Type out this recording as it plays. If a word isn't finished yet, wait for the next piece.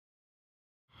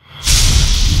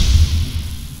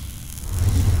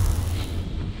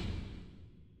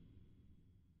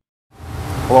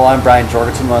Hello, I'm Brian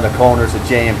Jorgensen, one of the co-owners of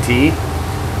JMT,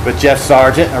 with Jeff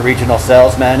Sargent, a regional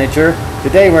sales manager.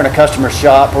 Today we're in a customer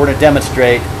shop. We're going to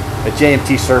demonstrate a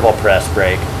JMT servo press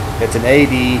brake. It's an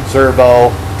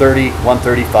AD-SERVO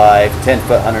 135,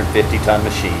 10-foot, 150-ton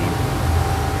machine.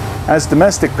 As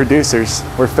domestic producers,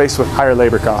 we're faced with higher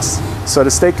labor costs. So to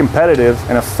stay competitive,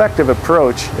 an effective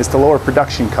approach is to lower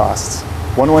production costs.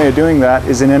 One way of doing that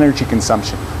is in energy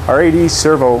consumption. Our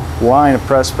AD-SERVO line of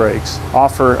press brakes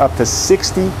offer up to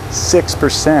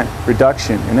 66%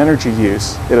 reduction in energy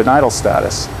use at an idle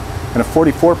status and a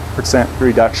 44%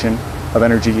 reduction of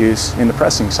energy use in the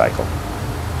pressing cycle.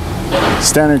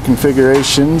 Standard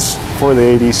configurations for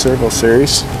the AD-SERVO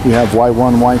series, you have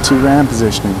Y1, Y2 ram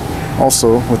positioning.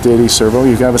 Also, with the AD-SERVO,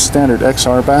 you have a standard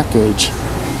XR back gauge.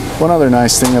 One other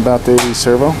nice thing about the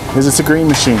AD-SERVO is it's a green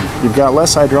machine. You've got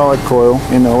less hydraulic coil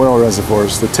in the oil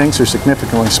reservoirs. The tanks are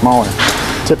significantly smaller.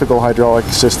 Typical hydraulic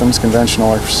systems,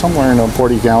 conventional, are somewhere in the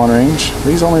 40-gallon range.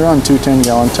 These only run two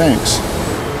 10-gallon tanks.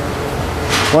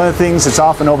 One of the things that's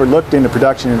often overlooked in the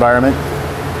production environment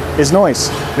is noise.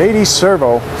 The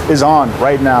AD-SERVO is on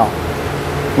right now.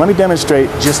 Let me demonstrate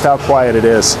just how quiet it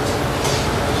is.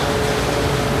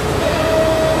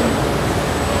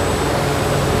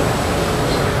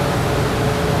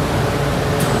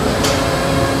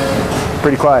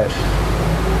 Pretty quiet.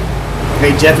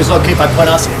 Hey Jeff, is it okay if I point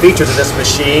out some features of this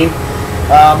machine?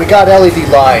 We got LED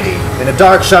lighting. In a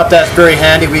dark shop, that's very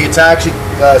handy. It's actually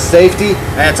safety,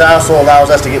 and it also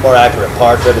allows us to get more accurate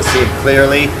parts to see them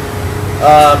clearly.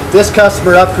 This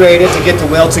customer upgraded to get the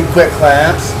Wilton quick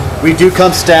clamps. We do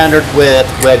come standard with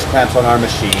wedge clamps on our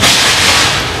machine.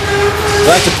 What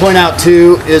I'd like to point out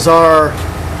too is our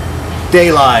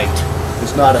daylight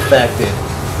is not affected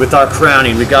with our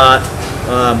crowning. We got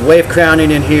wave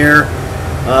crowning in here.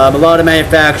 A lot of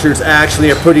manufacturers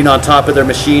actually are putting on top of their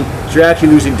machine. So you're actually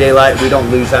losing daylight. We don't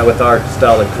lose that with our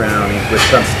style of crowning, which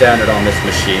comes standard on this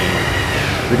machine.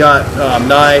 We got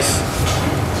nice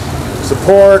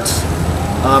supports,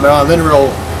 our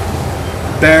linear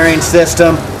bearing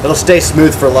system. It'll stay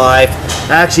smooth for life.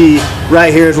 Actually,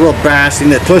 right here is a little brassing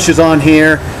that pushes on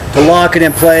here to lock it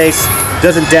in place.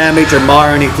 Doesn't damage or mar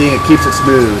anything. It keeps it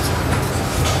smooth.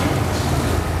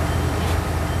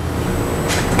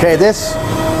 Okay, this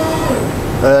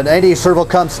an AD-SERVO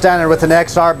comes standard with an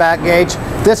XR back gauge.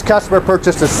 This customer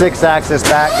purchased a 6-axis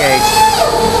back gauge.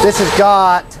 This has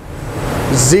got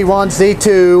Z1,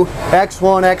 Z2,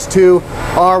 X1, X2,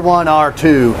 R1,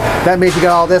 R2. That means you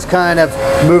got all this kind of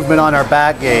movement on our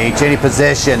back gauge, any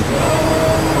position.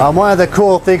 One of the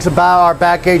cool things about our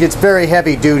back gauge, it's very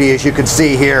heavy duty, as you can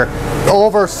see here.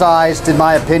 Oversized in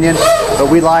my opinion, but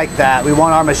we like that. We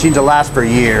want our machine to last for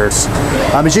years.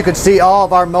 As you can see, all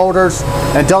of our motors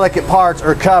and delicate parts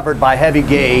are covered by heavy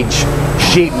gauge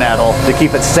sheet metal to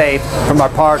keep it safe from our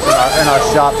parts in our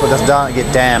shop so it does not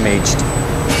get damaged.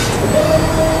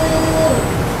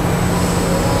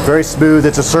 Very smooth.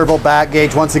 It's a servo back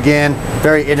gauge. Once again,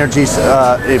 very energy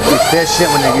efficient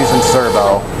when you're using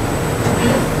servo.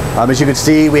 As you can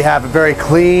see, we have a very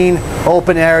clean,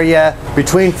 open area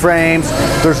between frames.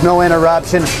 There's no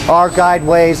interruption. Our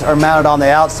guideways are mounted on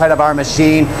the outside of our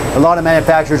machine. A lot of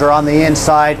manufacturers are on the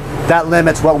inside. That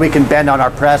limits what we can bend on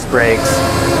our press brakes.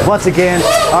 Once again,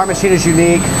 our machine is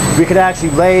unique. We can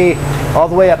actually lay all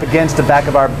the way up against the back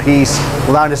of our piece,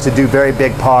 allowing us to do very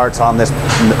big parts on this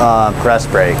press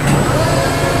brake.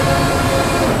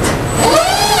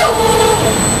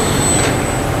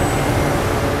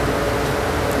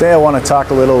 Today I want to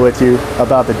talk a little with you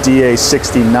about the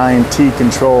DA69T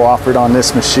control offered on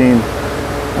this machine.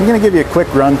 I'm going to give you a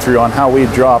quick run through on how we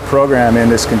draw a program in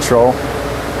this control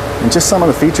and just some of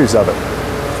the features of it.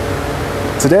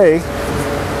 Today,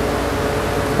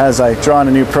 as I draw in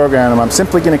a new program, I'm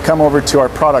simply going to come over to our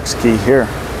products key here.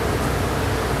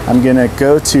 I'm going to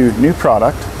go to new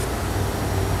product.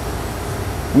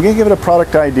 I'm going to give it a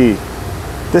product ID.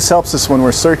 This helps us when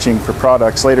we're searching for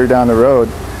products later down the road.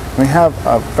 We have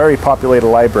a very populated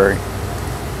library.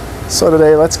 So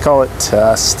today, let's call it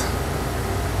test.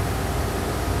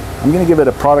 I'm going to give it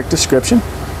a product description.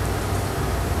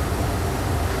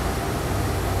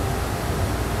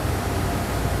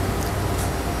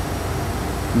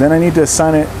 Then I need to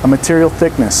assign it a material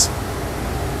thickness.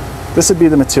 This would be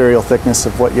the material thickness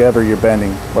of whatever you're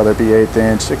bending, whether it be 1/8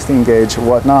 inch, 16 gauge, or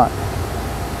whatnot.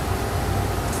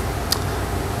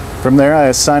 From there, I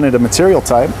assign it a material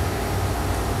type.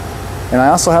 And I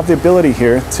also have the ability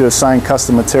here to assign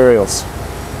custom materials.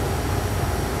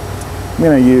 I'm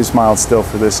going to use mild steel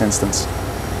for this instance.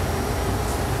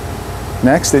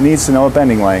 Next, it needs to know a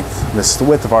bending length. This is the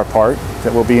width of our part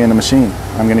that will be in the machine.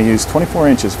 I'm going to use 24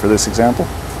 inches for this example.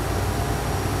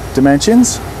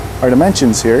 Dimensions, our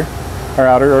dimensions here are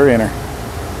outer or inner.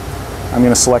 I'm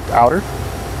going to select outer.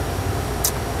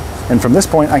 And from this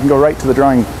point, I can go right to the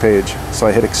drawing page. So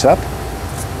I hit accept.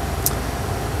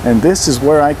 And this is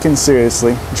where I can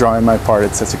seriously draw in my part.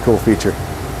 It's such a cool feature.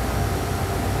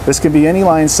 This can be any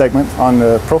line segment on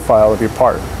the profile of your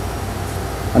part.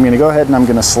 I'm going to go ahead and I'm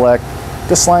going to select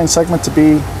this line segment to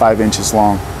be 5 inches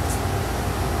long.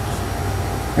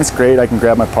 It's great. I can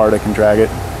grab my part, I can drag it.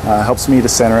 Helps me to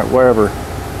center it wherever.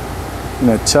 I'm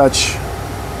going to touch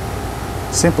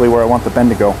simply where I want the bend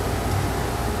to go.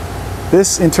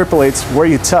 This interpolates where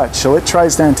you touch, so it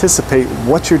tries to anticipate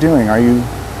what you're doing. Are you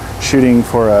shooting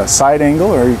for a side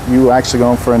angle, or are you actually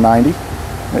going for a 90?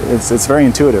 It's very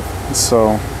intuitive.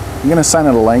 So I'm going to assign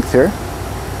it a length here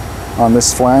on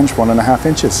this flange, 1.5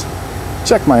 inches.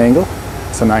 Check my angle.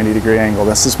 It's a 90-degree angle.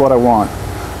 This is what I want.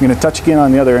 I'm going to touch again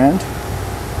on the other end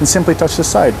and simply touch the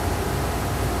side.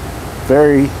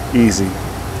 Very easy.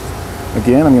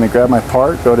 Again, I'm going to grab my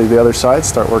part, go to the other side,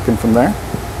 start working from there.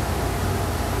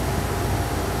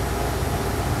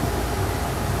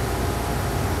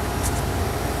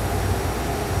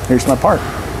 Here's my part.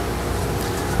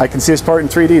 I can see this part in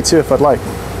 3D too if I'd like.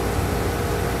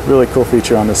 Really cool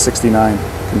feature on this 69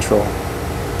 control.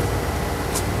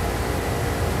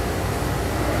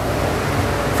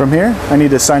 From here, I need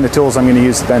to assign the tools I'm going to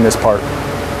use to bend this part.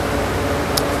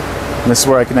 And this is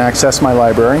where I can access my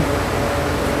library.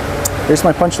 Here's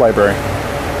my punch library.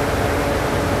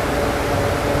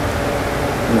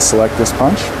 I'm going to select this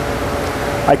punch.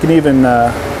 I can even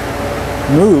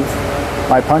move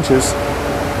my punches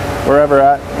wherever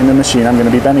at in the machine I'm going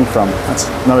to be bending from. That's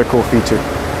another cool feature.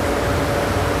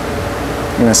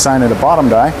 I'm going to assign it a bottom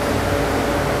die.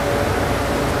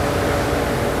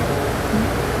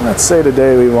 Let's say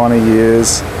today we want to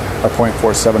use a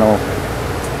 .470.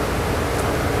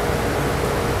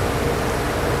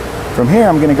 From here,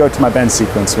 I'm going to go to my bend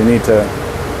sequence. We need to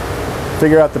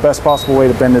figure out the best possible way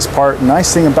to bend this part. The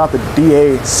nice thing about the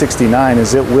AD-69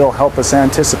 is it will help us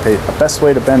anticipate the best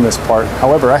way to bend this part.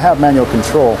 However, I have manual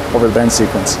control over the bend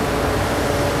sequence.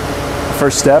 The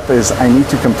first step is I need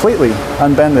to completely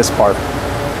unbend this part.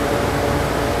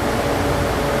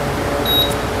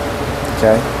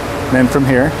 Okay, and then from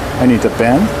here, I need to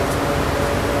bend,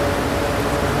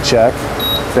 check,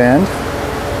 bend,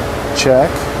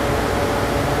 check,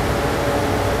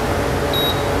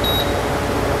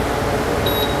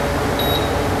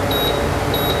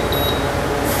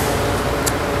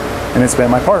 and it's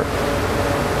bent my part.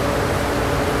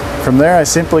 From there, I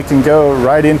simply can go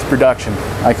right into production.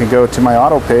 I can go to my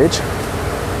auto page.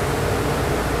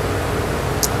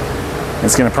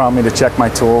 It's going to prompt me to check my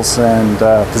tools and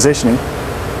positioning.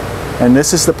 And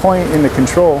this is the point in the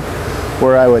control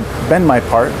where I would bend my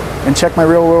part and check my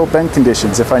real world bend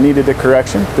conditions. If I needed a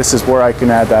correction, this is where I can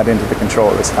add that into the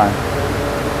control this time.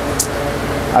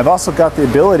 I've also got the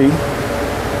ability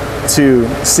to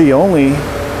see only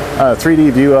a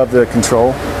 3D view of the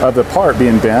control of the part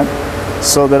being bent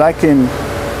so that I can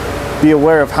be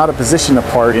aware of how to position the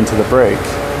part into the brake.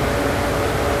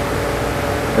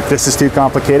 If this is too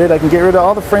complicated, I can get rid of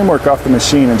all the framework off the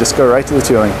machine and just go right to the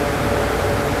tooling.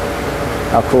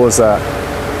 How cool is that?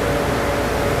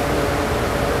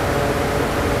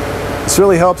 This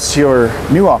really helps your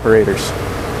new operators.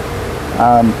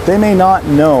 They may not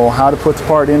know how to put the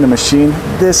part in the machine.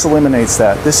 This eliminates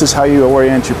that. This is how you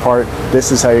orient your part.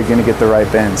 This is how you're going to get the right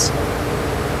bends.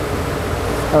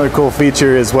 Another cool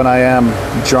feature is when I am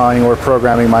drawing or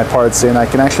programming my parts in, I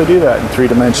can actually do that in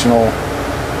 3-dimensional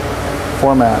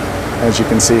format, as you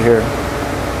can see here.